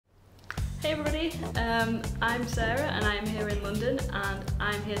Hey everybody, I'm Sarah and I'm here in London and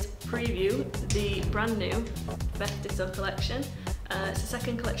I'm here to preview the brand new Beth Ditto collection. It's the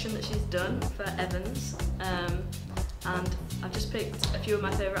second collection that she's done for Evans, and I've just picked a few of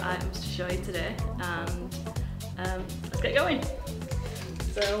my favourite items to show you today, and let's get going.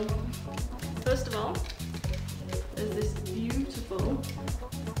 So first of all, there's this beautiful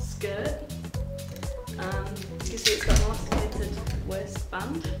skirt. You can see it's got an elasticated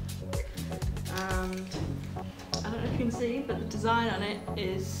waistband, and I don't know if you can see, but the design on it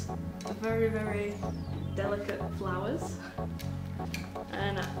is very, very delicate flowers,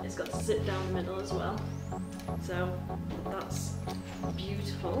 and it's got a zip down the middle as well, so that's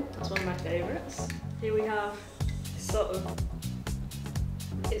beautiful. That's one of my favourites. Here we have sort of,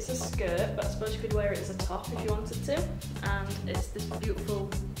 it's a skirt, but I suppose you could wear it as a top if you wanted to, and it's this beautiful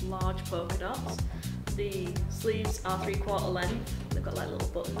large polka dots. The sleeves are 3/4 length, they've got like little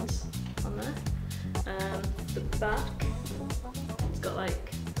buttons on there. The back, it's got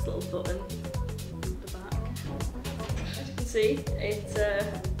like this little button at the back. As you can see, it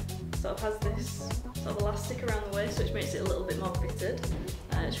sort of has this sort of elastic around the waist, which makes it a little bit more fitted.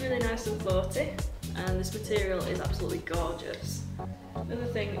 It's really nice and floaty, and this material is absolutely gorgeous. Another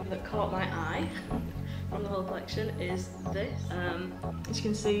thing that caught my eye from the whole collection is this. As you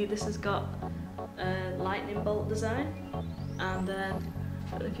can see, this has got a lightning bolt design, and then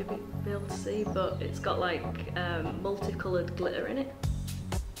I don't know if you'll be able to see, but it's got like multicoloured glitter in it,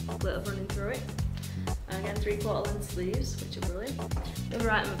 glitter running through it. And again, 3/4 length sleeves, which are brilliant.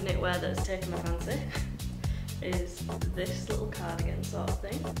 Another item of knitwear that's taken my fancy is this little cardigan sort of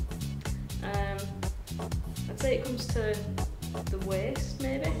thing. I'd say it comes to the waist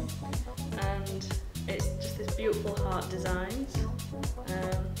maybe, and it's just this beautiful heart designs.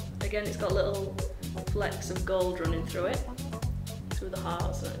 Again, it's got little flecks of gold running through it, through the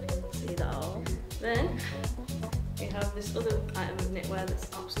heart, so you can see that all. Then we have this other item of knitwear that's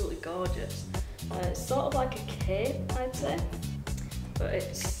absolutely gorgeous. It's sort of like a cape, I'd say, but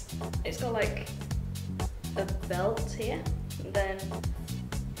it's got like a belt here, and then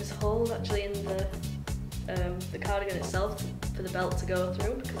there's holes actually in the cardigan itself for the belt to go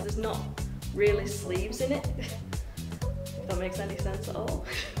through, because there's not really sleeves in it, if that makes any sense at all.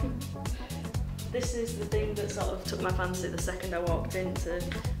 This is the thing that sort of took my fancy the second I walked into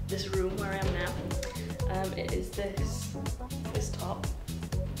this room where I am now. It is this top,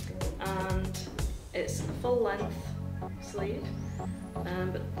 and it's a full length sleeve,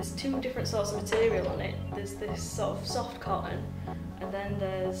 but there's two different sorts of material on it. There's this sort of soft cotton, and then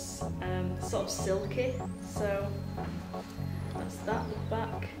there's sort of silky, so that's that. The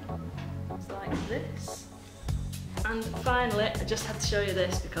back, it's like this. And finally, I just had to show you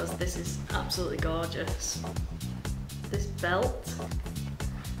this because this is absolutely gorgeous. This belt,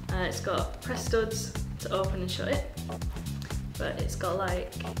 it's got press studs to open and shut it, but it's got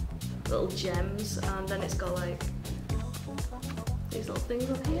like little gems, and then it's got like these little things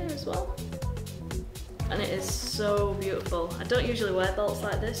on here as well. And it is so beautiful. I don't usually wear belts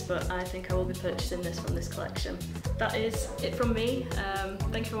like this, but I think I will be purchasing this from this collection. That is it from me.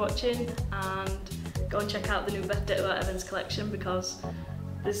 Thank you for watching, and go and check out the new Beth Ditto Evans collection, because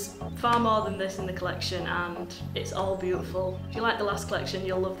there's far more than this in the collection, and it's all beautiful. If you like the last collection,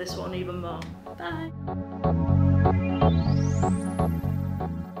 you'll love this one even more. Bye!